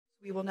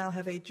We will now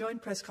have a joint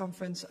press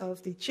conference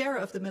of the Chair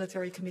of the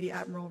Military Committee,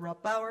 Admiral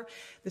Rob Bauer,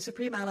 the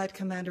Supreme Allied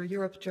Commander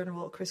Europe,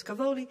 General Chris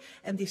Cavoli,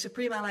 and the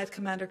Supreme Allied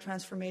Commander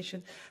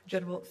Transformation,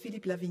 General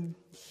Philippe Lavigne.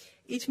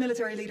 Each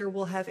military leader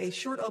will have a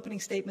short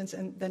opening statement,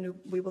 and then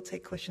we will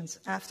take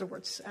questions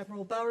afterwards.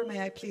 Admiral Bauer,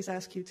 may I please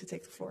ask you to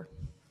take the floor?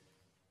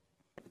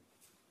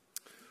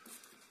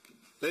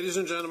 Ladies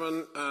and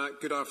gentlemen,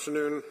 good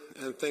afternoon,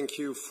 and thank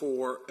you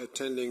for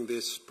attending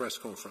this press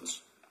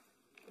conference.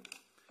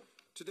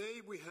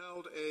 Today we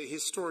held a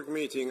historic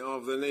meeting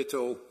of the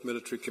NATO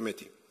Military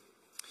Committee.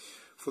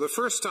 For the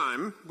first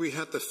time, we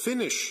had the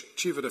Finnish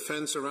Chief of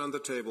Defence around the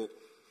table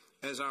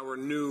as our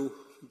new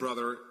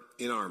brother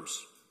in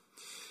arms.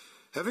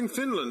 Having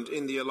Finland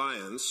in the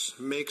alliance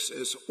makes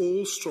us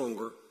all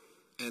stronger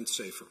and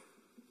safer.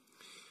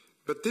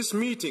 But this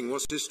meeting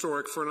was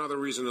historic for another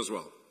reason as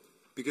well,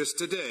 because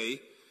today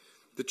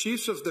the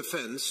Chiefs of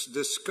Defence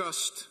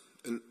discussed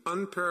an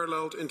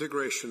unparalleled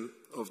integration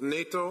of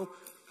NATO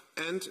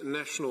and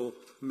national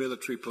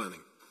military planning.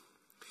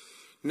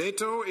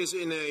 NATO is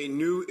in a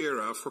new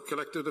era for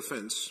collective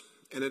defence,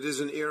 and it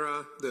is an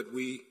era that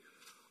we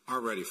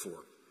are ready for.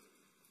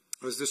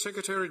 As the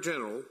Secretary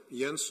General,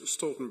 Jens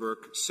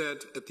Stoltenberg, said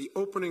at the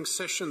opening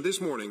session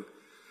this morning,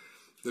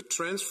 the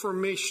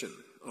transformation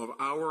of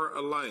our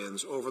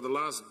alliance over the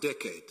last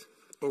decade,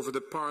 over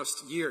the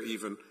past year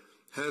even,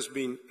 has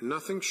been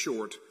nothing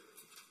short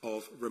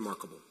of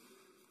remarkable.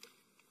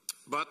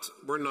 But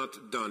we're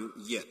not done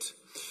yet.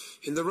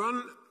 In the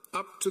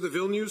run-up to the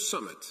Vilnius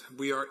summit,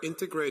 we are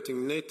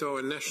integrating NATO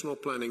and national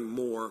planning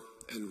more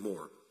and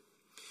more.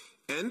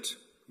 And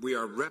we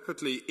are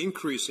rapidly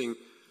increasing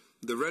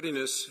the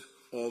readiness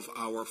of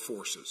our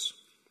forces.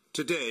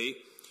 Today,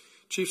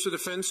 Chiefs of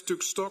Defence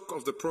took stock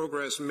of the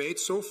progress made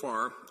so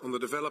far on the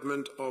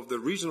development of the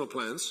regional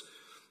plans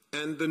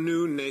and the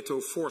new NATO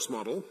force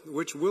model,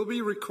 which will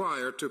be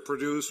required to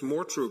produce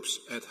more troops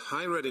at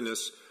high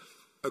readiness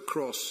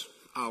across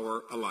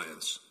our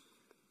alliance.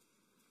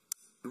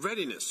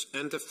 Readiness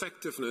and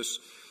effectiveness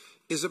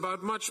is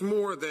about much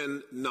more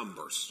than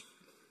numbers.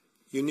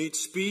 You need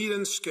speed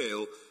and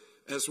scale,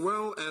 as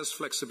well as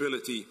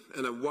flexibility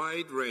and a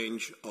wide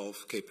range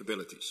of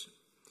capabilities.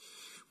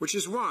 Which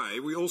is why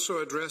we also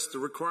address the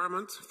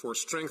requirement for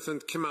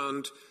strengthened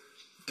command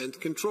and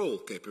control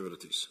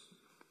capabilities,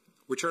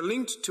 which are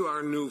linked to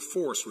our new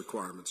force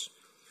requirements,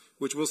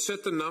 which will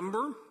set the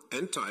number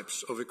and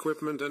types of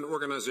equipment and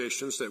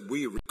organizations that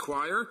we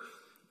require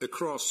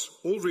across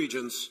all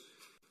regions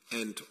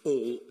and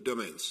all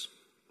domains.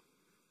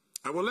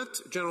 I will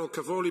let General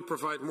Cavoli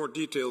provide more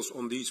details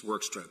on these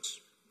work strands.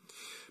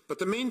 But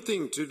the main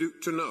thing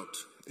to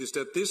note is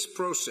that this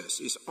process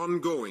is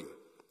ongoing,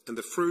 and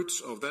the fruits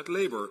of that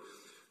labour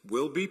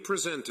will be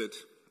presented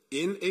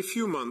in a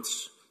few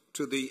months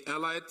to the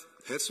Allied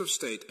heads of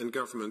state and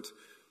government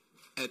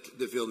at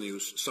the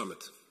Vilnius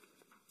summit.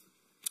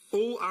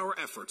 All our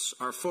efforts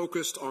are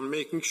focused on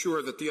making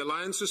sure that the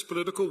alliance's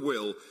political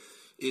will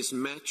is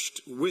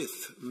matched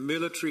with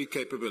military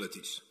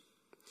capabilities,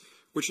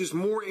 which is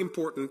more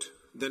important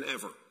than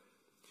ever.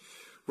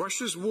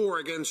 Russia's war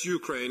against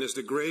Ukraine is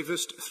the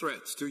gravest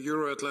threat to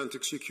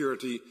Euro-Atlantic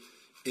security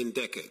in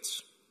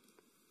decades.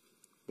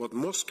 What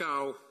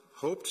Moscow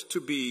hoped to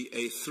be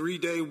a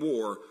 3-day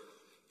war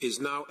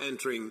is now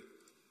entering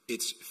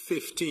its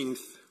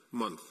 15th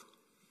month.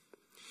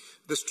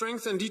 The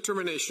strength and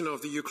determination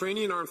of the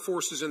Ukrainian armed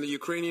forces and the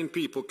Ukrainian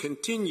people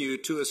continue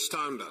to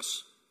astound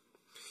us.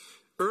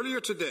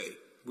 Earlier today,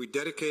 we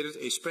dedicated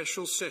a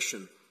special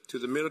session to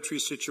the military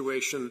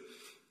situation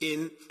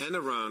in and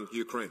around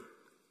Ukraine.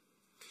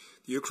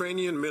 The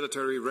Ukrainian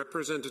military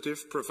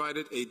representative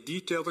provided a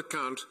detailed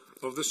account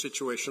of the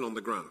situation on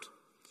the ground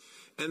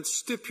and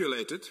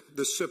stipulated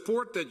the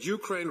support that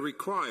Ukraine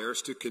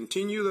requires to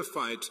continue the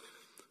fight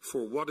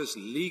for what is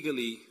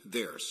legally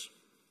theirs.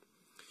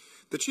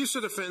 The Chiefs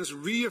of Defence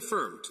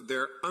reaffirmed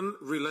their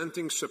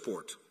unrelenting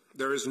support.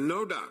 There is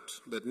no doubt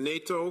that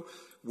NATO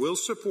will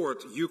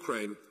support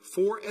Ukraine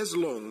for as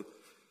long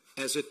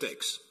as it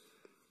takes.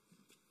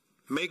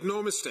 Make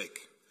no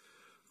mistake,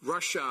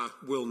 Russia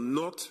will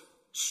not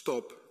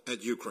stop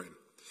at Ukraine.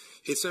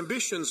 Its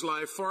ambitions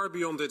lie far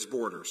beyond its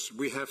borders.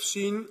 We have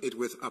seen it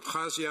with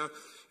Abkhazia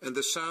and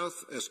the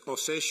South as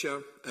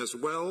Ossetia, as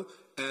well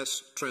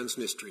as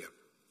Transnistria.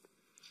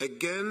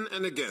 Again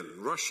and again,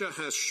 Russia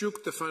has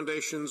shook the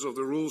foundations of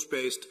the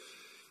rules-based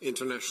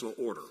international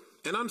order.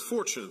 And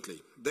unfortunately,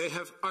 they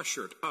have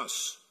ushered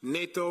us,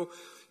 NATO,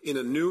 in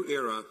a new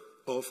era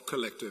of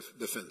collective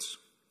defence.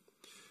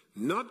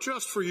 Not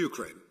just for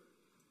Ukraine,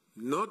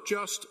 not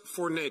just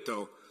for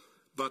NATO,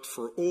 but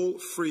for all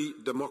free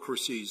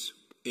democracies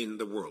in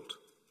the world.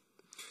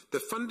 The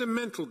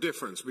fundamental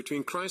difference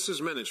between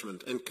crisis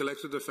management and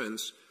collective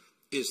defence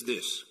is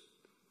this.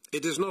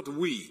 It is not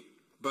we,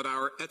 but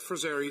our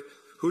adversary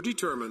who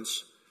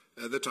determines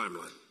the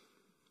timeline.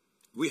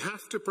 We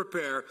have to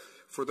prepare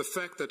for the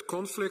fact that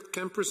conflict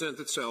can present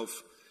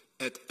itself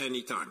at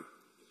any time.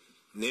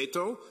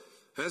 NATO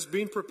has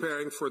been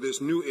preparing for this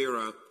new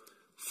era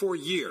for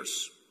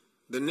years,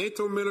 The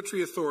NATO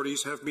military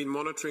authorities have been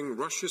monitoring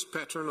Russia's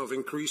pattern of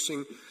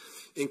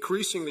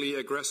increasingly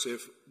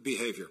aggressive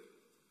behavior.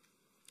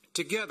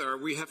 Together,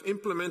 we have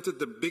implemented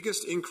the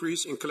biggest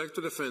increase in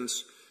collective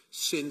defense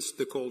since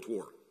the Cold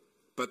War.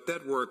 But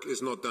that work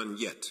is not done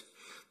yet.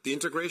 The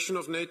integration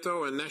of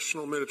NATO and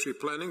national military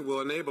planning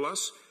will enable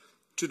us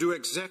to do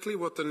exactly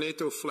what the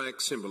NATO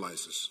flag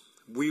symbolizes.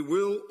 We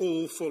will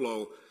all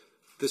follow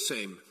the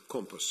same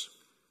compass.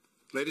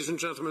 Ladies and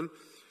gentlemen,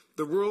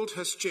 the world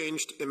has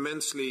changed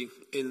immensely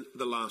in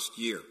the last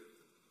year.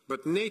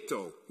 But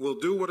NATO will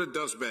do what it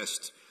does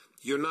best: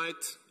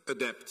 unite,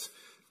 adapt,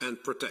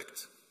 and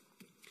protect.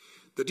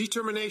 The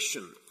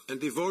determination and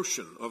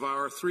devotion of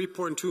our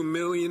 3.2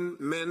 million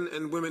men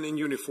and women in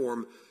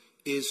uniform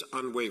is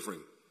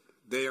unwavering.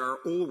 They are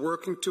all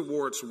working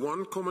towards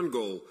one common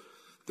goal: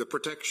 the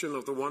protection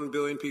of the 1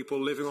 billion people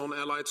living on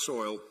Allied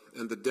soil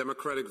and the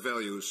democratic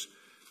values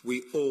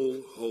we all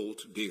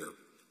hold dear.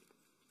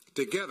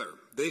 Together,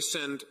 they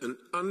send an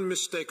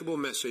unmistakable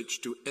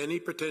message to any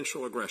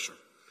potential aggressor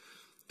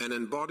and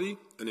embody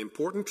an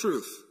important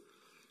truth: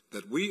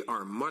 that we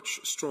are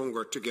much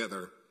stronger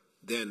together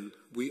than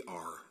we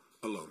are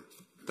alone.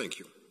 Thank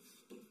you.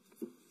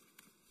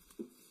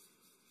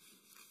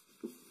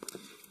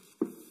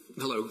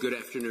 Hello, good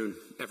afternoon,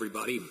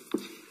 everybody.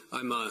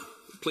 I'm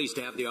pleased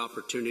to have the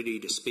opportunity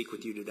to speak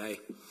with you today.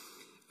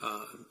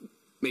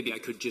 Maybe I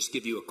could just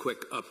give you a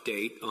quick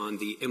update on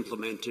the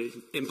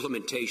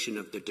implementation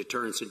of the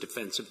deterrence and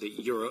defense of the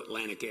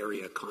Euro-Atlantic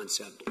area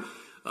concept,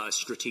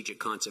 strategic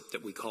concept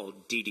that we call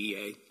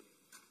DDA.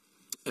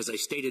 As I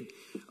stated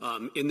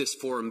in this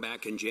forum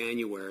back in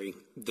January,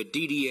 the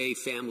DDA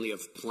family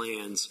of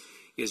plans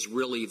is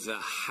really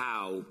the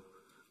how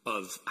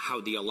of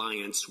how the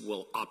alliance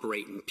will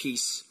operate in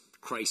peace,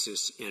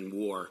 crisis, and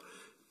war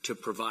to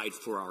provide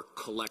for our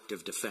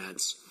collective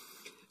defense.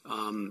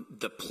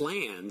 The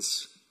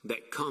plans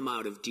that come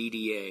out of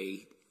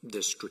DDA,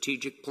 the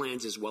strategic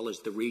plans as well as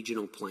the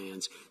regional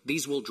plans,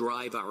 these will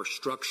drive our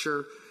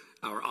structure,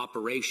 our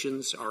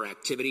operations, our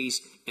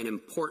activities, and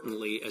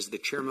importantly, as the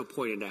chairman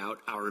pointed out,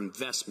 our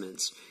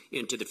investments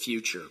into the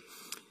future.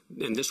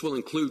 And this will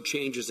include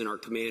changes in our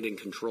command and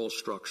control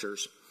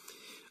structures.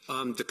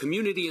 The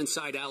community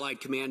inside Allied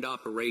Command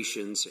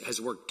Operations has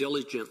worked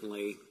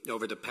diligently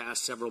over the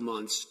past several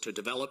months to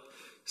develop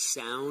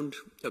sound,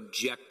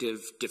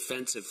 objective,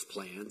 defensive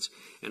plans,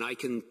 and I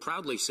can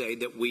proudly say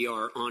that we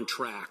are on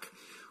track.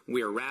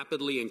 We are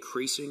rapidly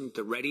increasing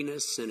the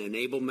readiness and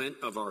enablement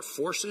of our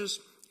forces,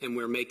 and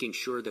we're making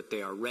sure that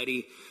they are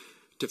ready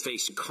to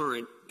face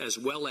current as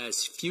well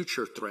as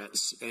future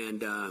threats,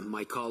 and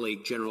my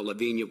colleague General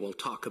Lavigne will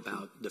talk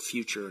about the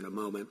future in a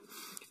moment.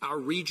 Our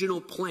regional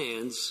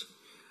plans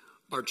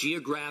are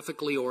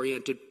geographically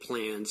oriented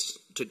plans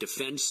to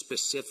defend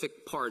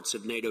specific parts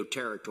of NATO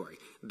territory.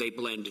 They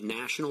blend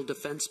national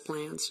defense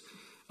plans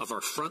of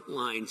our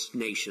frontline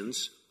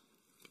nations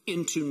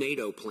into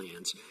NATO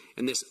plans,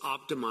 and this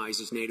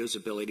optimizes NATO's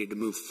ability to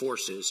move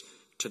forces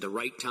to the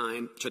right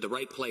time, to the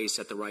right place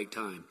at the right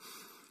time.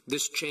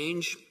 This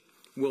change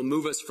will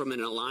move us from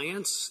an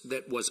alliance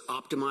that was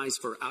optimized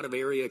for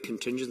out-of-area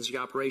contingency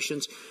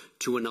operations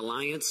to an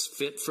alliance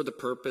fit for the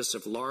purpose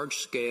of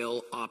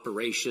large-scale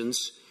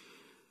operations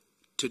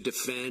to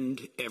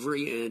defend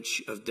every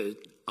inch of the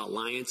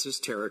alliance's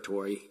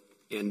territory,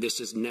 and this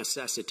is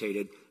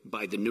necessitated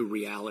by the new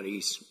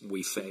realities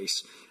we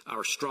face.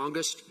 Our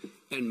strongest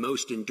and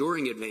most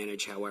enduring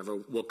advantage, however,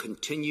 will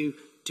continue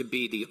to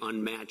be the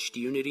unmatched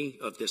unity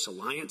of this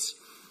alliance.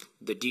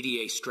 The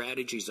DDA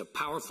strategy is a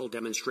powerful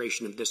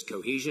demonstration of this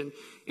cohesion,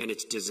 and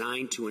it's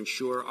designed to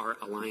ensure our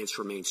alliance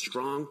remains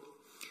strong,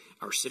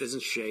 our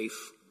citizens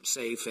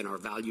safe, and our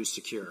values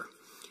secure.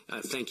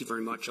 Thank you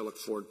very much. I look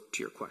forward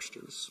to your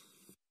questions.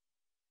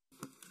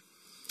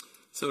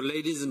 So,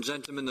 ladies and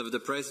gentlemen of the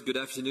press, good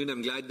afternoon.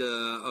 I'm glad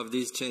of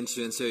this chance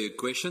to answer your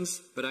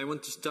questions, but I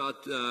want to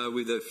start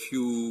with a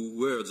few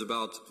words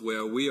about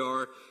where we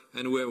are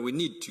and where we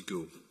need to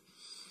go.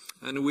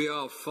 And we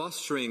are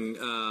fostering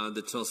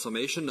the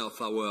transformation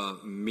of our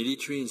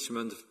military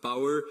instrument of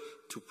power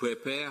to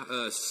prepare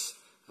us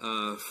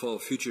for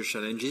future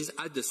challenges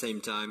at the same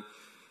time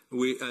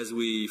as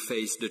we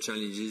face the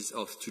challenges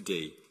of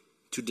today.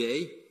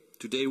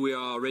 Today we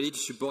are ready to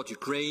support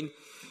Ukraine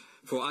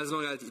for as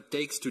long as it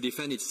takes to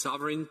defend its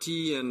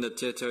sovereignty and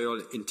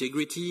territorial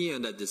integrity,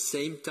 and at the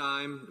same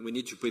time we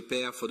need to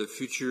prepare for the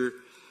future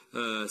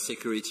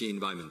security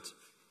environment.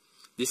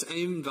 This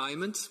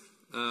environment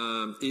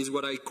is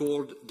what I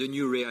called the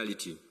new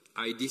reality.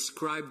 I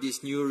describe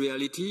this new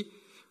reality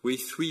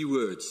with 3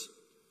 words: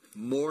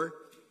 more,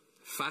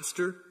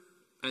 faster,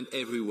 and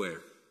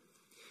everywhere.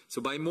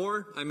 So by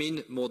more, I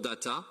mean more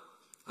data,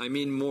 I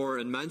mean more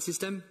unmanned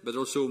system, but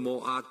also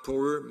more hard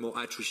power,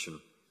 more attrition.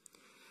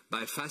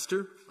 By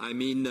faster, I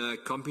mean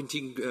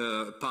computing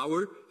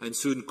power and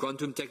soon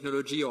quantum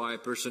technology or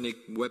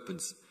hypersonic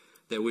weapons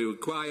that will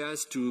require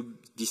us to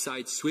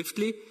decide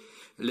swiftly,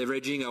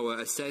 leveraging our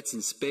assets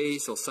in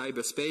space or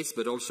cyberspace,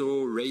 but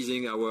also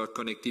raising our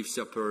connective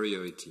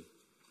superiority.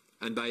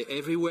 And by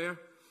everywhere,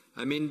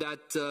 I mean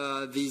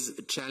that these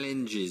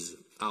challenges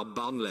are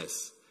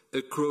boundless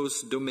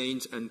across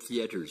domains and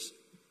theatres.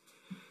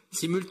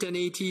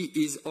 Simultaneity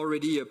is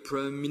already a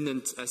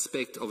prominent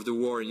aspect of the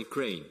war in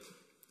Ukraine.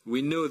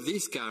 We know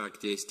this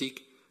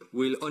characteristic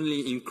will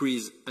only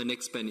increase and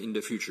expand in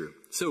the future.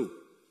 So,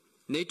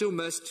 NATO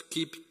must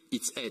keep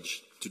its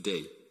edge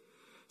today.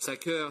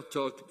 Saker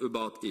talked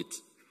about it.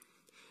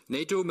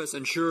 NATO must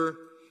ensure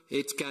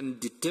it can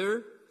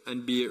deter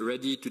and be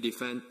ready to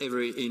defend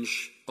every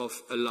inch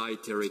of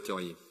Allied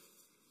territory.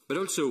 But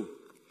also,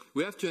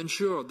 we have to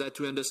ensure that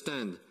we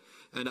understand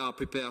and are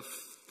prepared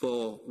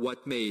for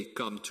what may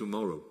come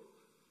tomorrow.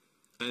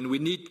 And we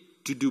need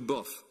to do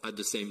both at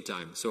the same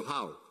time. So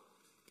how?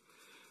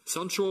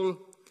 Central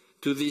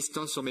to this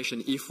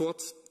transformation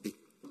effort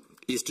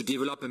is to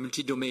develop a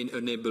multi-domain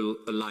enable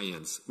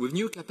alliance with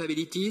new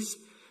capabilities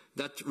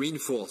that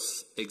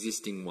reinforce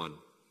existing one.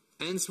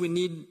 Hence, we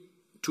need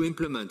to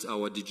implement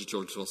our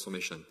digital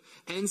transformation.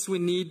 Hence, we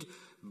need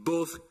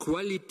both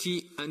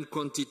quality and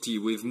quantity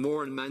with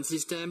more unmanned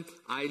systems,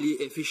 highly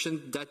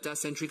efficient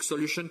data-centric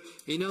solution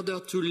in order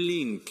to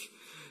link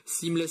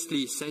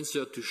seamlessly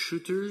sensor to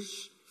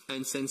shooters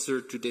and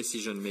sensor to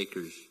decision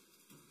makers.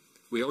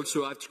 We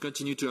also have to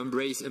continue to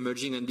embrace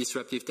emerging and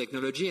disruptive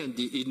technology, and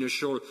the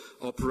initial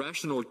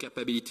operational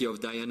capability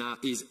of Diana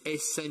is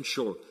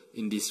essential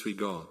in this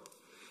regard.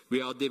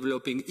 We are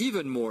developing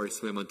even more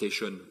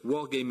experimentation,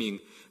 wargaming,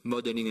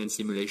 modeling and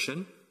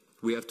simulation.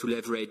 We have to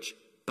leverage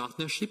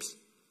partnerships,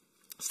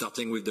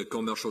 starting with the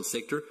commercial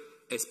sector,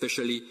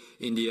 especially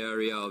in the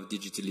area of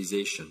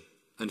digitalization.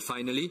 And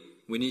finally,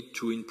 we need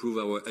to improve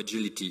our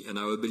agility and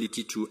our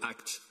ability to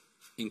act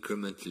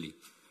incrementally.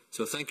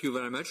 So thank you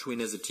very much,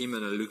 Win, as a team,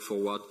 and I look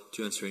forward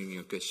to answering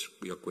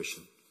your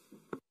question.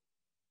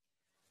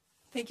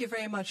 Thank you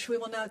very much. We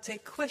will now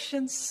take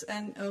questions,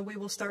 and we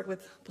will start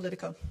with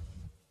Politico.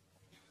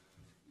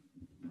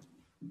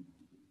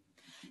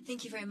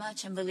 Thank you very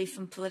much. I'm Lily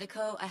from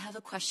Politico. I have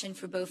a question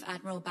for both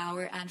Admiral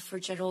Bauer and for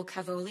General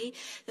Cavoli.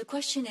 The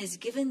question is,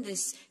 given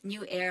this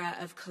new era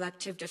of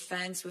collective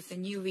defense with the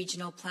new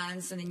regional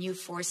plans and the new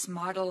force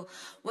model,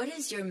 what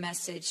is your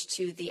message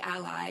to the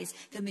allies,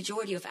 the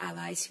majority of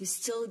allies who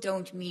still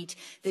don't meet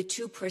the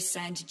 2%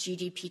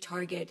 GDP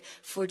target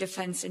for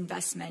defense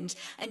investment?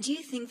 And do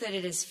you think that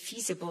it is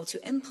feasible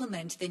to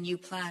implement the new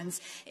plans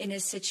in a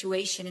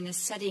situation, in a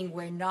setting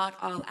where not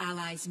all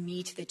allies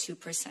meet the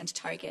 2%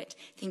 target?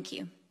 Thank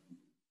you.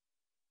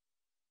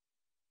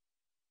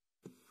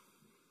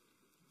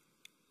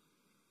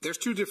 There's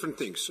two different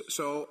things.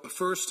 So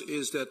first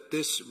is that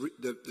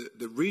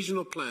the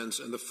regional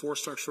plans and the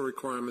force structural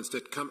requirements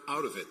that come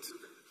out of it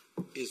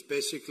is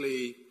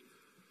basically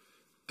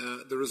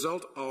the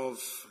result of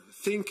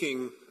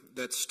thinking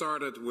that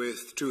started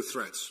with two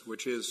threats,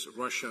 which is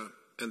Russia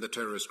and the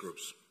terrorist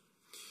groups.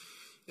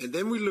 And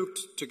then we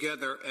looked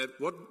together at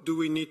what do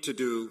we need to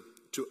do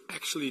to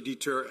actually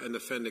deter and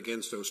defend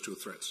against those two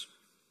threats.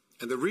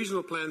 And the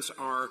regional plans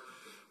are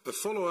a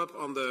follow-up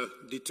on the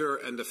deter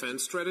and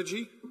defend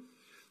strategy,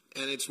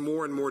 and it's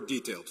more and more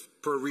detailed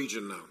per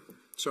region now.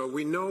 So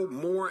we know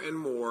more and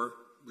more,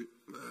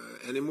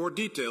 and in more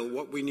detail,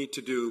 what we need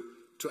to do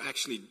to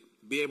actually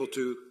be able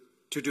to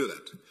do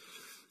that.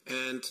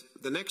 And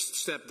the next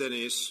step then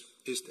is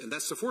and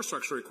that's the force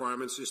structure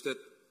requirements, is that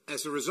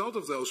as a result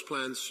of those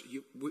plans,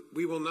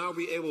 we will now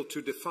be able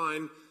to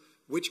define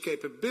which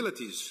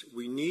capabilities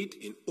we need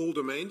in all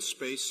domains,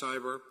 space,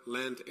 cyber,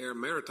 land, air,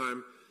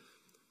 maritime,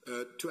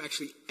 to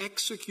actually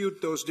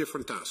execute those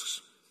different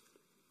tasks.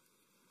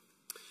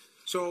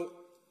 So,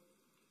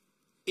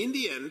 in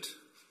the end,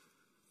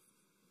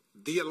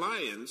 the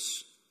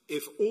alliance,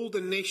 if all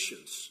the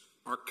nations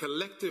are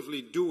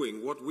collectively doing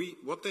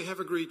what they have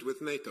agreed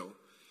with NATO,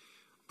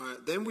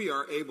 then we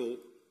are able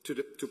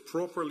to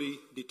properly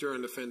deter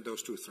and defend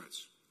those two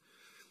threats.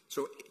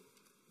 So,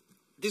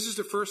 this is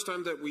the first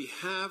time that we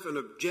have an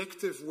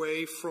objective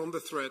way from the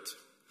threat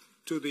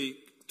to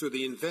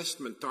the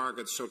investment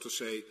targets, so to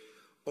say,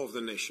 of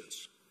the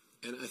nations.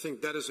 And I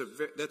think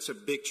that's a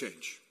big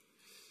change.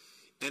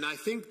 And I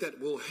think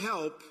that will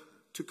help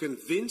to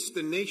convince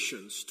the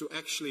nations to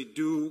actually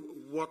do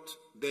what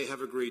they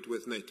have agreed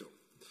with NATO.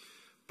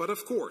 But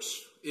of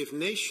course, if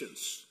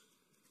nations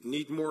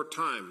need more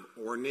time,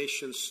 or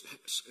nations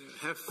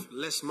have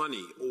less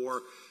money,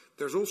 or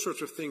there's all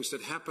sorts of things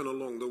that happen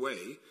along the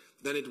way,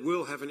 then it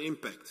will have an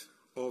impact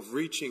of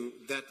reaching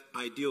that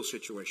ideal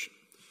situation.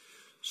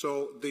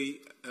 So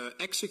the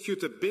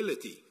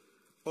executability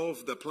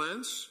of the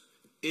plans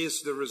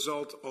is the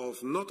result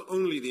of not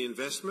only the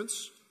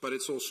investments, but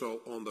it's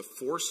also on the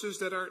forces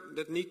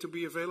that need to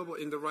be available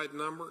in the right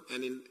number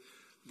and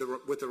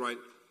with the right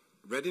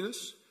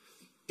readiness.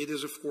 It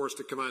is, of course,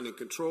 the command and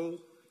control.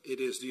 It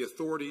is the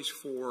authorities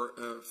for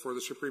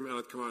the Supreme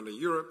Allied Command of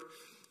Europe.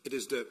 It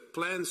is the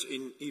plans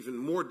in even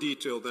more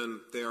detail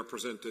than they are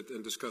presented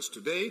and discussed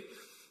today.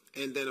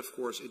 And then, of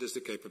course, it is the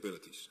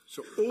capabilities.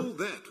 So all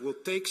that will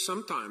take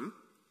some time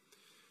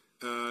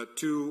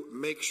to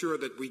make sure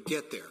that we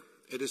get there.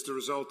 It is the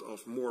result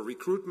of more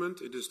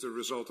recruitment. It is the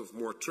result of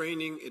more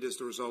training. It is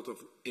the result of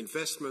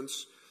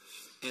investments.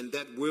 And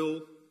that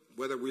will,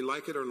 whether we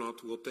like it or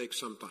not, will take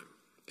some time.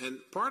 And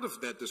part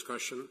of that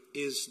discussion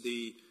is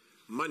the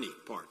money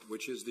part,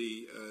 which is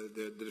the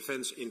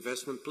Defense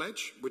Investment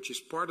Pledge, which is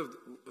part of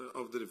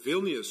the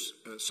Vilnius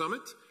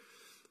summit,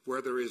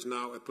 where there is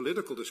now a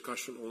political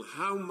discussion on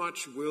how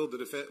much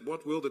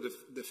what will the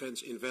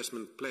Defense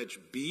Investment Pledge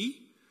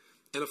be.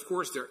 And of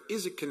course, there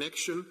is a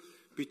connection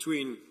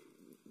between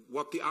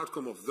what the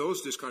outcome of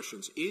those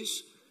discussions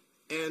is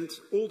and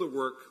all the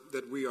work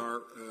that we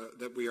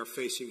are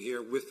facing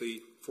here with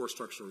the 4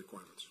 structural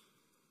requirements.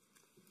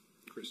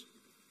 Chris.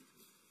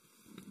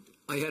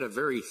 I had a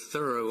very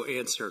thorough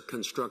answer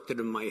constructed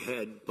in my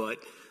head, but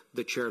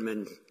the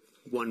chairman,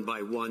 one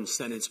by one,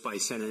 sentence by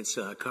sentence,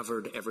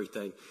 covered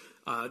everything.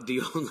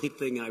 The only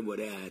thing I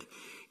would add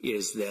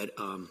is that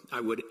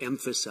I would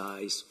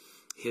emphasize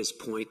his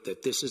point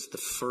that this is the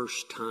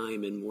first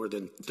time in more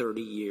than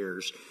 30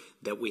 years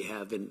that we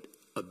have an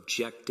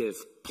objective,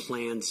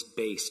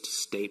 plans-based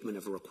statement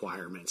of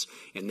requirements.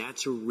 And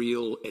that's a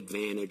real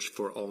advantage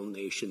for all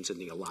nations in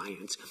the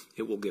alliance.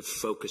 It will give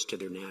focus to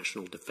their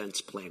national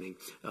defense planning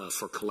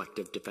for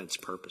collective defense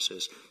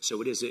purposes.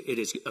 So it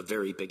is a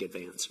very big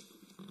advance.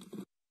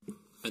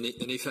 And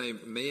if I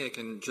may, I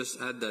can just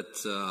add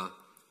that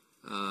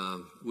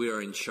we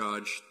are in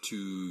charge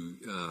to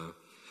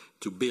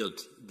build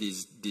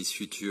this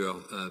future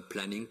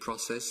planning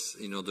process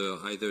in order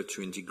either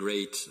to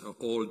integrate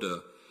all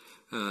the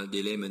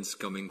elements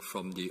coming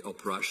from the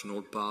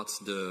operational parts,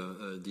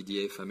 the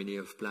DDA family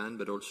of plan,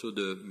 but also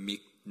the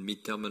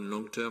mid-term and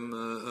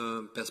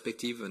long-term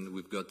perspective, and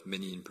we've got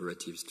many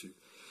imperatives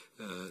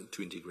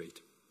to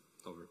integrate.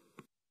 Over.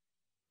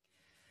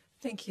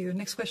 Thank you.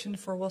 Next question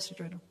for Wall Street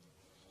Journal.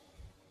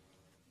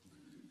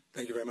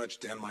 Thank you very much.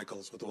 Dan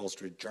Michaels with the Wall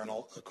Street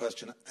Journal. A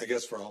question, I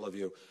guess, for all of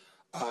you.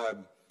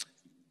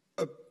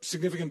 A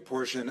significant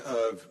portion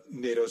of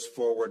NATO's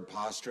forward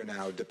posture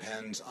now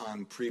depends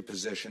on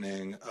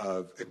pre-positioning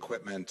of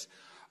equipment.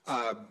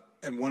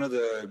 And one of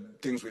the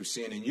things we've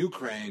seen in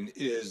Ukraine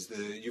is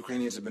the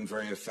Ukrainians have been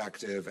very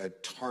effective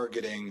at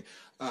targeting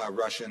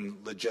Russian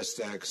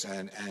logistics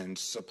and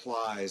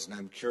supplies. And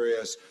I'm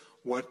curious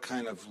what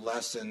kind of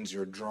lessons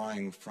you're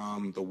drawing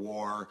from the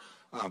war,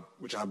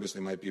 which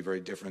obviously might be a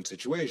very different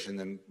situation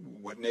than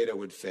what NATO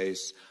would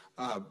face,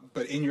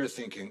 but in your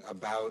thinking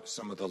about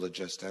some of the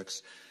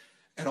logistics.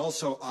 And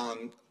also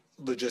on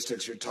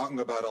logistics, you're talking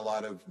about a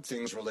lot of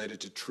things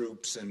related to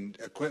troops and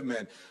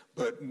equipment,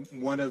 but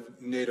one of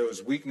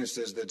NATO's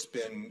weaknesses that's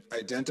been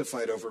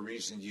identified over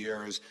recent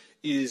years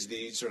is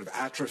the sort of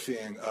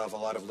atrophying of a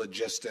lot of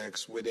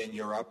logistics within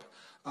Europe,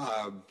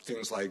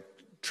 things like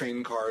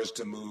train cars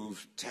to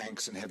move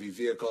tanks and heavy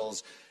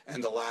vehicles,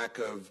 and the lack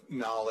of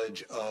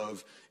knowledge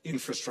of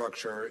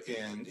infrastructure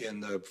in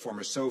the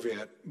former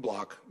Soviet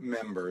bloc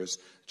members,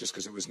 just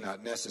because it was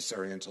not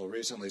necessary until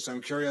recently. So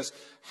I'm curious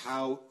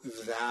how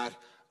that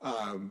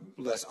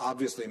less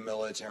obviously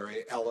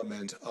military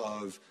element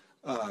of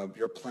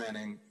your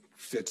planning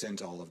fits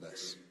into all of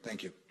this.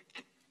 Thank you.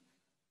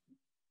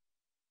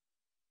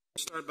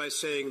 I'll start by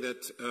saying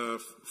that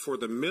for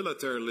the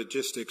military,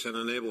 logistics and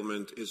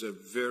enablement is a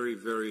very,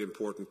 very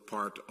important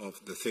part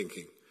of the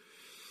thinking.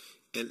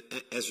 And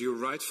as you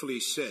rightfully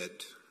said,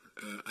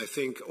 I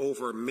think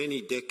over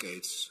many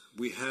decades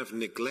we have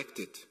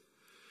neglected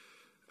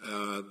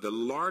the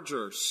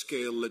larger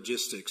scale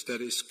logistics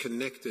that is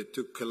connected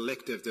to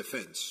collective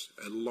defense,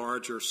 a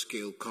larger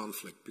scale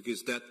conflict,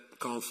 because that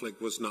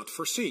conflict was not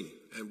foreseen.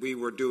 And we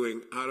were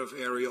doing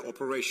out-of-area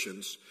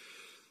operations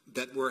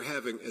that were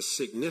having a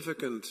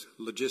significant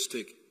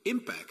logistic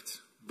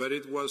impact, but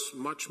it was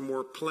much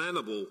more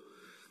plannable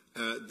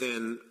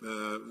than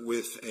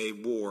with a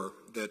war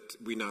that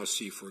we now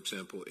see, for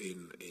example,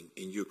 in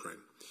Ukraine.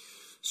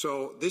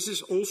 So this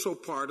is also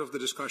part of the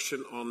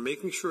discussion on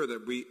making sure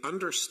that we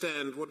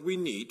understand what we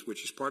need,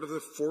 which is part of the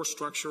 4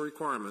 structural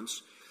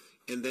requirements,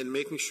 and then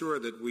making sure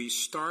that we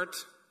start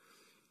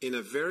in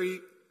a very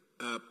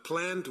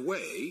planned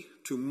way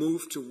to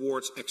move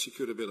towards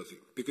executability,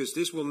 because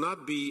this will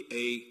not be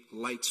a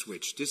light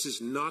switch. This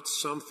is not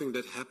something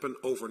that happened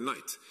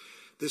overnight.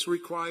 This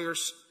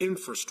requires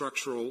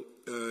infrastructural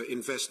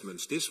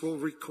investments. This will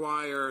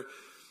require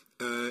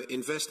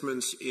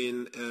investments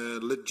in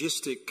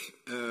logistic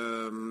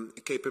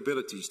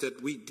capabilities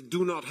that we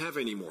do not have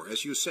anymore,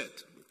 as you said,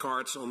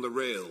 carts on the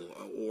rail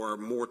or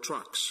more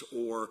trucks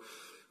or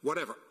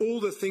whatever,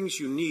 all the things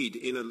you need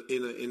in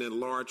a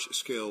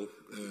large-scale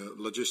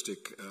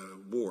logistic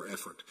war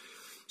effort.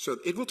 So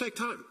it will take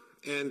time,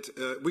 and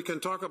we can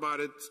talk about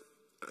it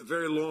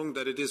very long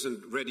that it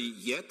isn't ready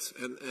yet,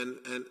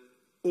 and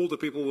all the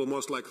people will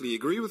most likely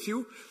agree with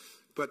you,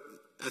 but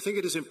I think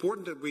it is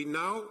important that we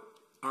now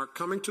are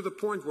coming to the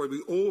point where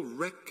we all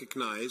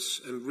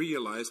recognize and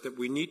realize that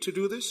we need to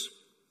do this,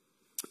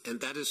 and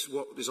that is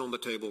what is on the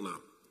table now.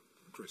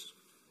 Chris.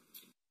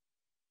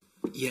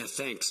 Yeah,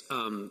 thanks.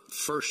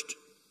 First,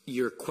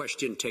 your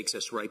question takes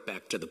us right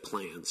back to the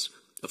plans,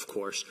 of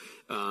course.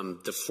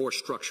 The 4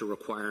 structure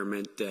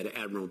requirement that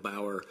Admiral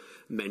Bauer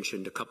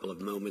mentioned a couple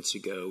of moments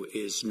ago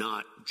is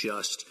not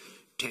just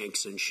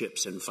tanks and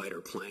ships and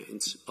fighter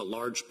planes. A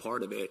large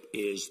part of it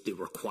is the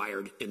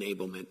required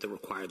enablement, the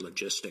required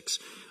logistics,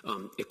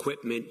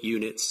 equipment,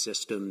 units,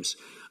 systems,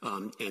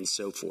 and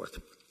so forth.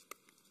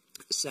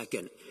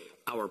 Second,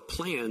 our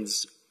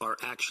plans are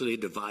actually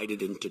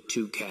divided into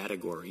two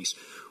categories.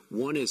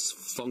 One is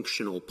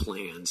functional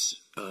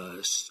plans,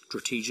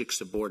 strategic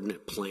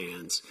subordinate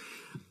plans.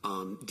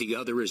 The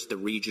other is the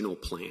regional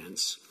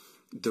plans.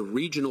 The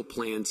regional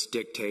plans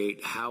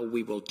dictate how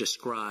we will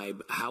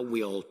describe, how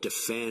we'll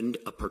defend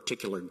a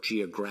particular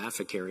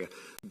geographic area.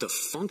 The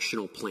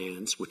functional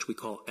plans, which we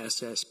call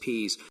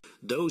SSPs,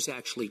 those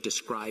actually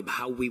describe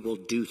how we will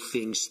do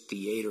things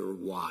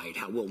theater-wide,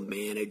 how we'll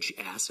manage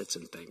assets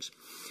and things.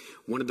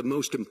 One of the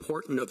most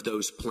important of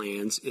those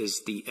plans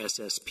is the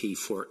SSP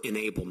for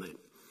enablement.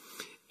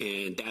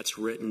 And that's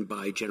written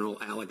by General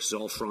Alex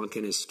Zolfrank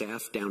and his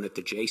staff down at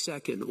the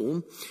JSEC in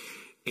Ulm.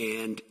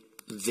 And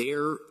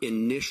their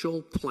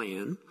initial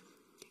plan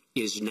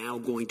is now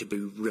going to be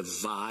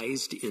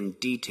revised in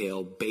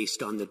detail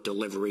based on the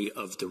delivery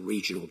of the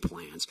regional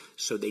plans.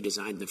 So they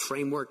designed the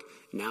framework.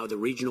 Now the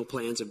regional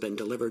plans have been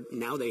delivered.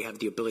 Now they have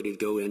the ability to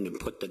go in and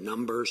put the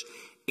numbers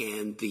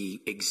and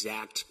the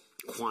exact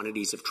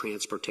quantities of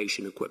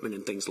transportation equipment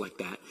and things like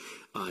that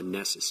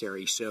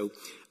necessary. So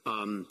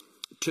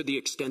to the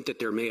extent that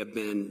there may have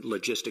been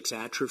logistics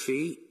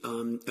atrophy,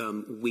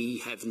 we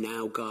have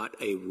now got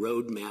a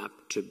roadmap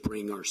to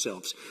bring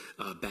ourselves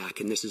back,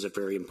 and this is a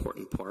very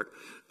important part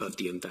of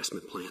the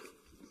investment plan.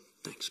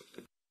 Thanks.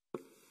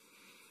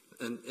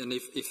 And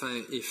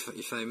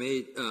if I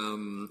may,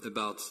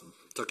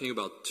 talking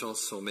about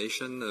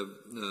transformation,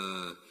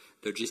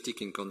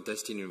 logistic in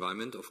contesting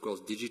environment, of course,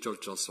 digital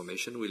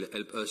transformation will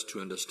help us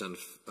to understand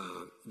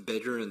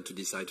better and to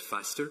decide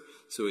faster.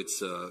 So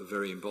it's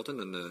very important,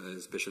 and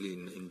especially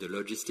in the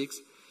logistics.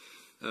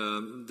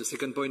 The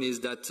second point is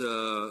that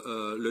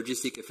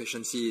logistic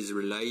efficiency is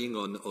relying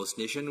on host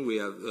nation. We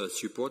have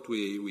support.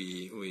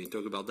 We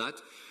talk about that.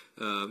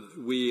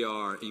 We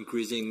are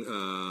increasing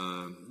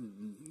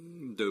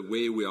the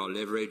way we are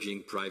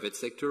leveraging private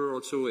sector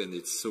also, and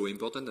it's so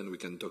important. And we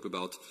can talk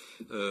about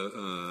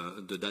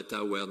the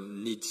data where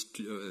need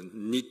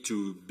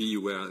to be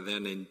where they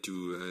need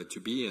to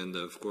be. And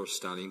of course,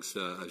 Starlinks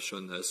have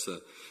shown us a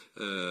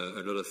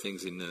lot of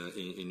things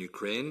in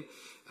Ukraine.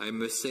 I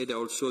must say that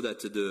also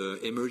that the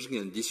emerging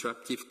and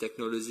disruptive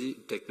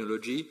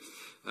technology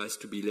has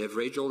to be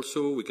leveraged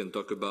also. We can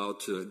talk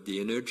about the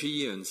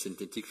energy and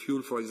synthetic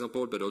fuel, for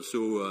example, but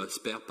also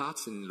spare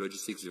parts in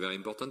logistics is very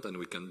important, and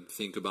we can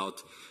think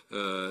about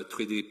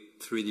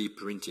 3D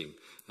printing.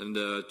 And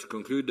to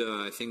conclude,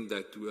 I think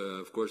that,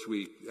 of course,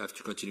 we have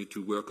to continue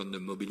to work on the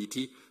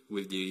mobility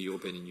with the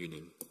European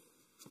Union.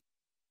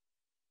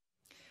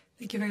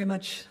 Thank you very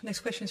much.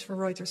 Next question is for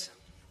Reuters.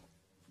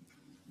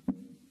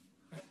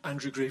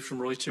 Andrew Gray from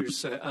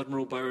Reuters.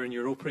 Admiral Bauer, in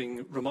your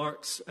opening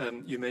remarks,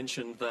 you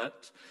mentioned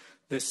that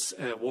this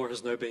war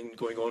has now been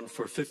going on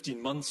for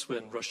 15 months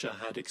when Russia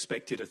had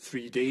expected a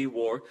 3-day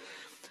war.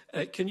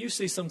 Can you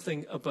say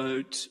something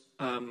about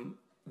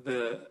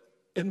the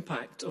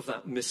impact of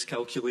that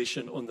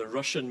miscalculation on the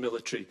Russian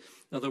military?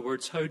 In other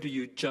words, how do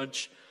you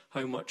judge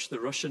how much the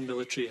Russian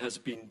military has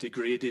been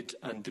degraded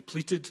and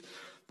depleted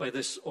by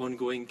this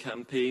ongoing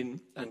campaign?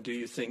 And do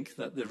you think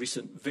that the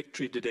recent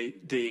Victory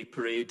Day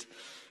parade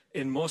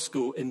in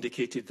Moscow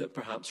indicated that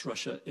perhaps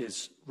Russia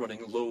is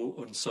running low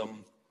on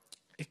some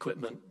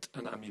equipment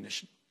and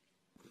ammunition?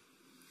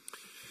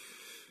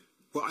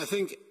 Well, I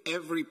think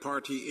every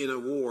party in a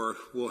war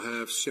will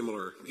have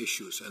similar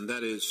issues, and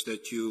that is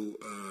that you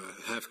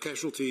have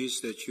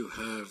casualties, that you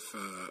have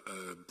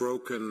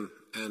broken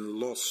and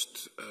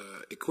lost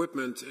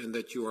equipment, and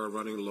that you are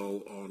running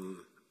low on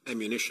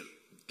ammunition.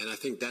 And I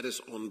think that is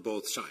on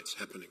both sides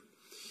happening.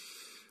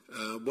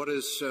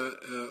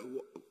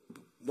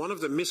 One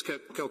of the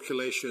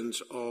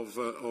miscalculations of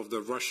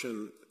the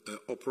Russian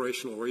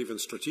operational or even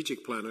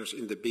strategic planners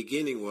in the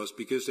beginning was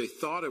because they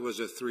thought it was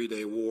a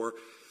 3-day war,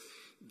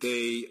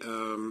 they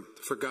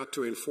forgot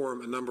to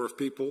inform a number of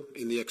people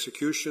in the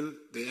execution.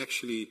 They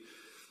actually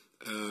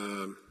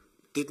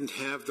didn't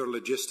have their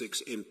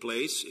logistics in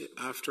place.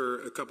 After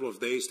a couple of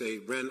days, they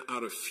ran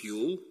out of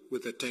fuel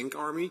with the tank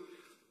army.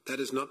 That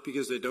is not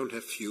because they don't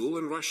have fuel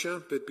in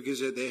Russia, but because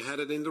they had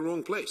it in the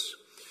wrong place.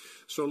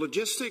 So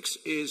logistics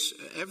is,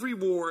 every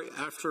war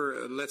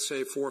after, let's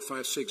say, 4,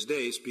 5, 6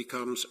 days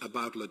becomes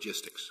about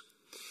logistics.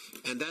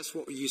 And that's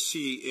what you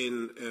see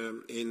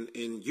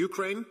in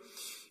Ukraine.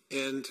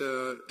 And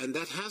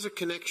that has a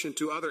connection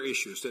to other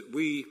issues that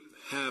we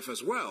have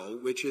as well,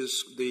 which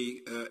is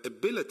the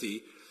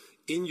ability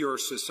in your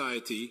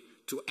society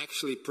to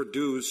actually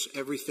produce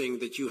everything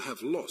that you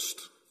have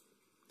lost,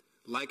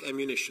 like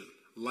ammunition,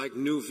 like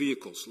new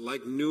vehicles,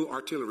 like new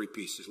artillery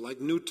pieces, like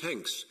new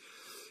tanks.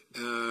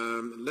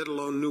 Let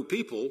alone new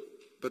people,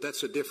 but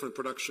that's a different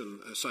production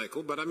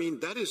cycle. But I mean,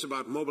 that is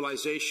about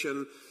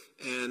mobilization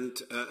and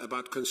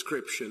about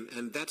conscription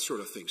and that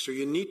sort of thing. So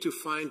you need to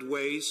find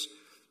ways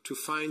to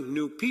find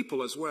new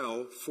people as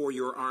well for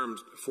your armed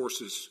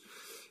forces.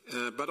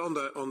 But on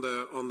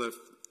the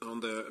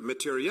the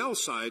materiel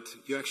side,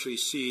 you actually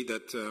see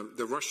that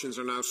the Russians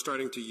are now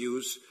starting to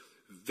use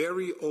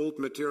very old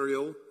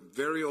material,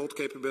 very old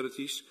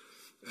capabilities.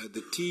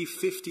 The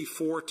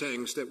T-54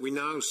 tanks that we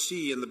now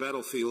see in the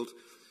battlefield,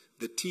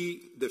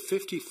 the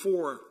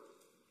 54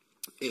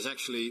 is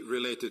actually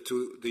related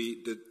to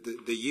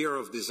the year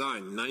of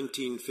design,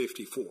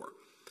 1954.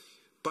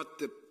 But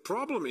the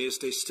problem is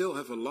they still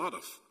have a lot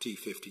of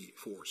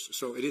T-54s.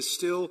 So it is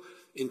still,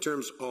 in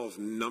terms of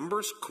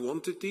numbers,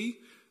 quantity,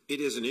 it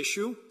is an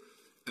issue.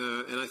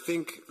 And I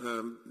think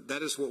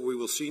that is what we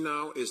will see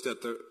now, is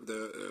that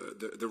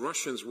the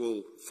Russians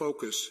will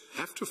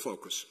have to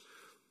focus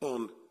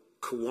on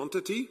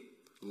quantity,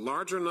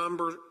 larger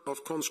number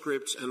of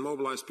conscripts and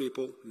mobilized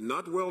people,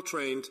 not well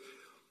trained,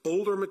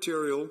 older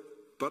material,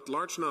 but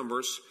large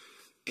numbers,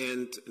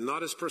 and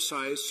not as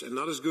precise and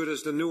not as good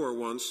as the newer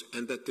ones,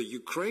 and that the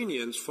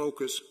Ukrainians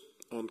focus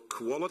on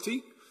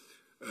quality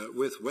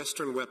with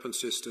Western weapon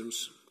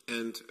systems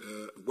and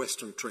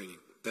Western training.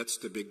 That's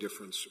the big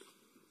difference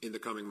in the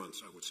coming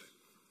months, I would say.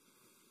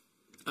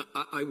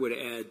 I would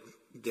add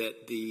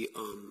that the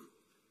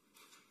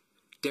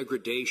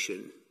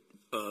degradation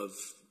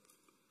of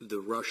the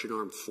Russian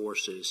armed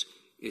forces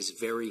is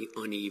very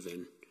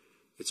uneven.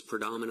 It's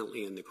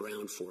predominantly in the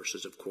ground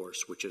forces, of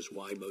course, which is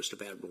why most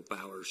of Admiral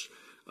Bauer's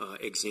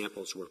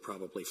examples were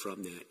probably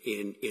from that.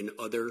 In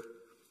other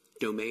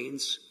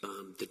domains,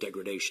 the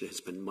degradation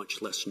has been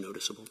much less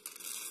noticeable.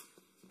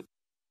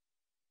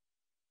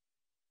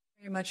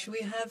 Very much. We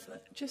have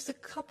just a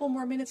couple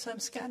more minutes. I'm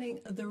scanning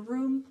the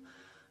room.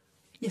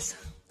 Yes.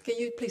 Can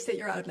you please state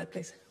your outlet,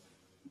 please?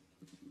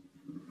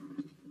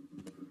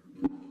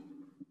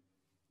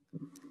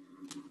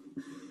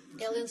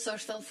 Elin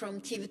Sorsfeld from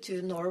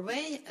TV2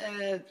 Norway.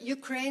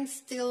 Ukraine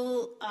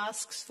still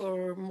asks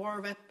for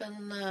more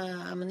weapon,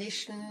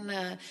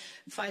 ammunition,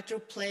 fighter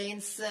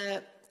planes.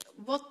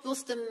 What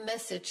was the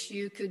message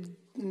you could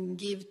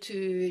give to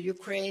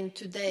Ukraine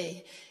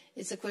today?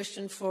 It's a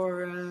question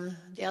for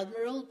the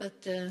Admiral,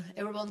 but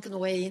everyone can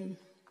weigh in.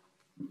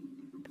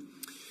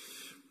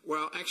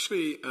 Well,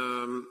 actually,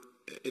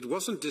 it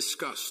wasn't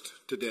discussed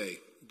today,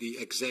 the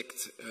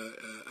exact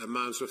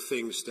amounts of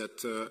things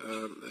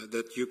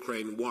that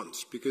Ukraine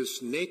wants,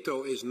 because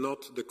NATO is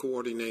not the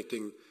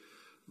coordinating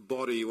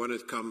body when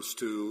it comes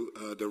to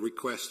the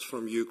requests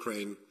from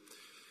Ukraine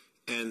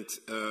and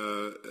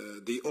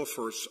the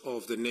offers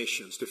of the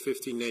nations, the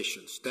 15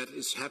 nations. That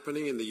is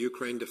happening in the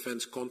Ukraine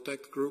Defense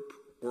Contact Group,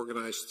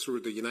 organized through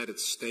the United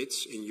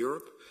States in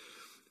Europe.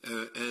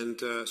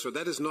 So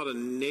that is not a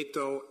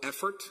NATO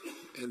effort,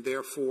 and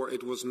therefore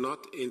it was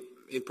not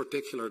in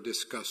particular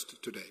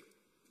discussed today.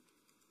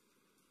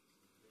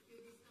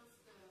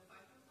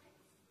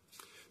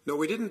 No,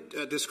 we didn't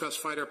discuss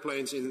fighter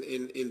planes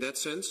in that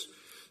sense.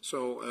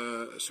 So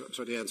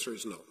the answer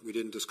is no. We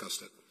didn't discuss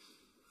that.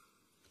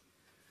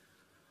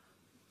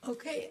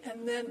 Okay,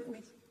 and then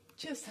we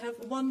just have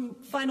one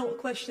final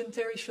question.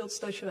 Terry Schultz,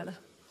 Deutsche Welle.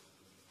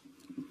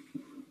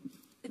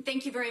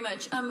 Thank you very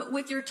much.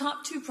 With your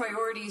top two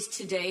priorities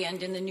today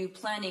and in the new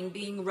planning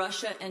being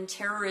Russia and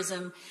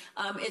terrorism,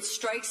 it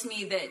strikes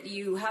me that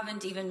you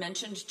haven't even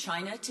mentioned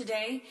China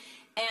today.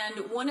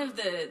 And one of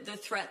the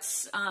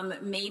threats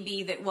may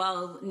be that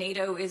while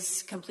NATO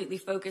is completely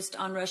focused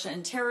on Russia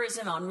and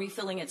terrorism, on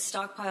refilling its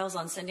stockpiles,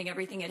 on sending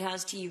everything it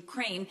has to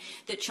Ukraine,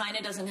 that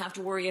China doesn't have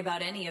to worry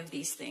about any of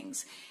these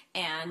things.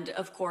 And,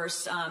 of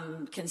course,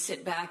 can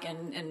sit back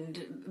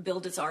and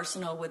build its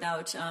arsenal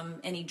without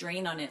any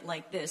drain on it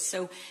like this.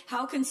 So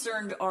how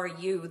concerned are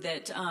you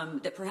that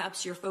that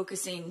perhaps you're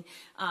focusing,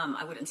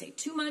 I wouldn't say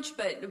too much,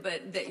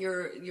 but that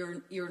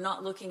you're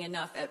not looking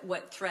enough at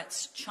what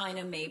threats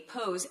China may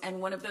pose?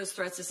 And one of those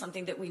threats is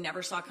something that we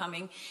never saw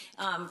coming,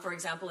 for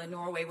example, in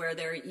Norway, where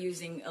they're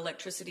using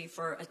electricity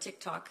for a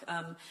TikTok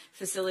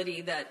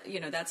facility. That,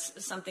 you know,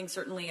 that's something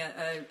certainly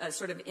a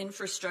sort of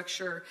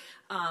infrastructure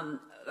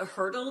a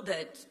hurdle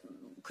that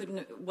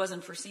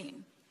wasn't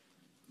foreseen.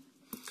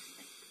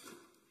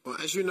 Well,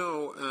 as you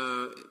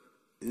know,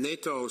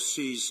 NATO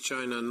sees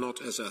China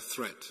not as a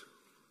threat,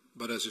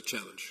 but as a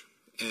challenge.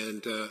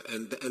 And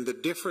the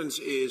difference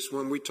is,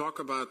 when we talk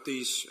about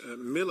these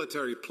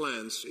military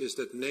plans, is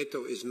that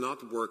NATO is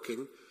not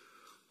working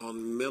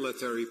on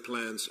military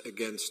plans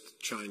against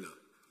China.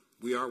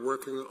 We are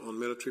working on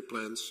military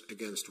plans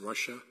against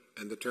Russia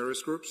and the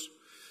terrorist groups.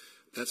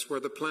 That's where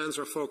the plans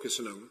are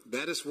focusing on.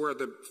 That is where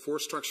the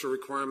force structure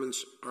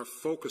requirements are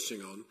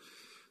focusing on.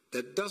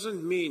 That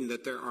doesn't mean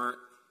that there are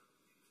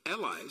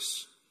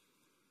allies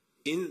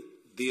in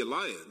the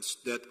alliance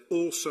that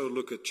also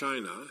look at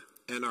China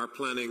and are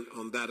planning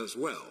on that as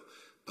well.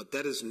 But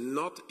that is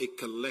not a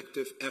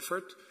collective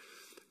effort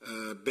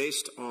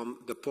based on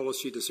the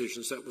policy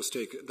decisions that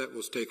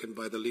was taken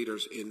by the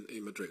leaders in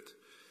Madrid.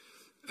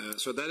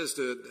 So that is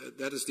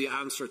the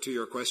answer to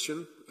your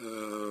question.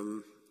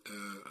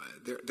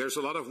 There's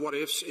a lot of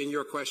what-ifs in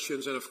your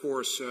questions, and of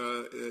course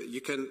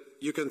you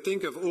can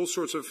think of all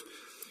sorts of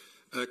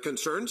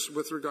concerns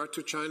with regard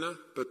to China,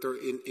 but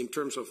in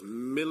terms of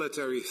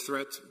military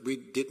threat, we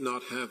did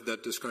not have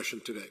that discussion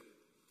today.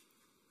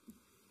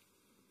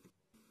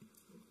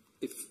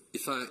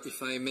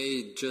 If I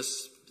may,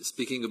 just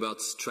speaking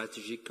about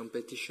strategic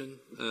competition,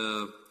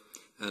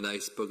 and I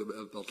spoke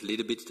about a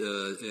little bit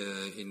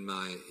in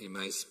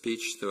my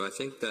speech. So I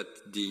think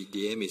that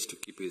the aim is to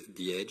keep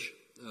the edge,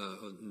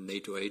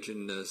 NATO edge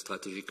in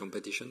strategic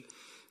competition.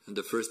 And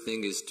the first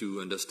thing is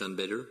to understand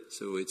better.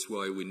 So it's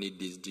why we need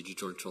this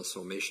digital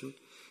transformation,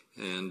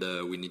 and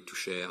we need to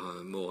share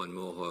more and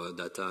more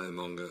data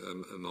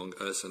among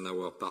us and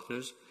our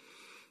partners.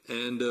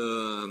 And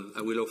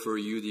I will offer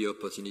you the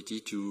opportunity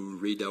to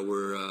read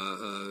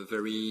our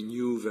very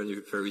new,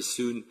 very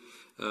soon,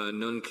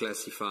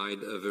 non-classified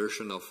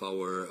version of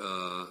our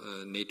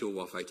NATO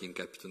warfighting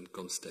captain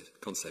concept.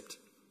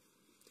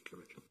 Thank you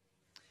very much.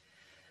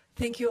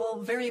 Thank you all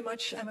very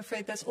much. I'm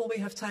afraid that's all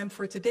we have time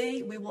for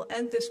today. We will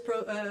end this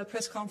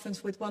press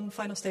conference with one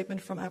final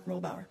statement from Admiral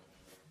Bauer.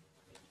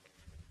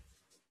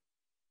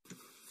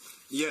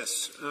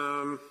 Yes,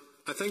 I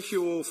thank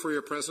you all for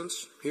your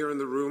presence here in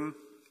the room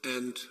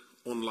and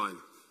online.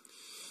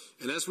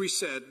 And as we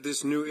said,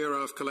 this new era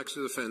of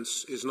collective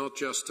defense is not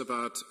just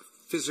about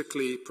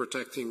physically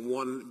protecting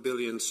 1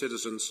 billion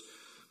citizens,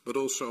 but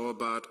also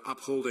about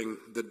upholding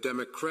the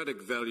democratic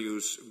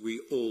values we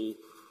all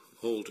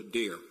hold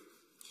dear.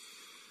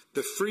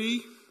 The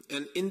free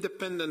and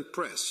independent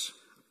press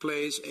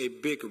plays a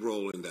big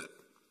role in that,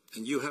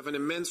 and you have an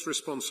immense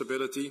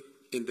responsibility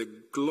in the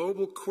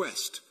global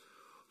quest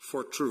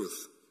for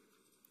truth.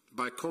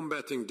 By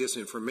combating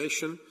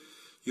disinformation,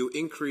 you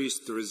increase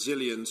the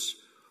resilience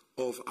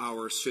of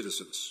our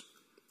citizens.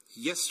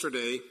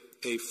 Yesterday,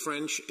 a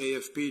French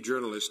AFP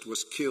journalist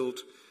was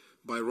killed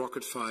by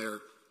rocket fire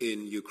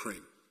in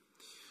Ukraine,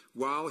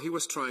 while he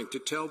was trying to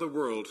tell the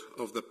world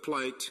of the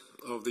plight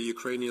of the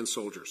Ukrainian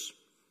soldiers.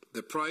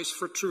 The price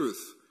for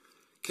truth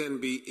can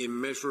be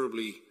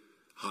immeasurably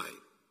high.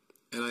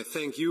 And I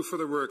thank you for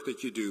the work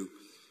that you do.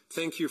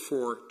 Thank you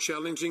for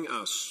challenging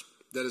us.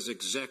 That is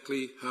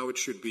exactly how it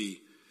should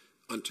be.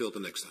 Until the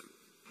next time.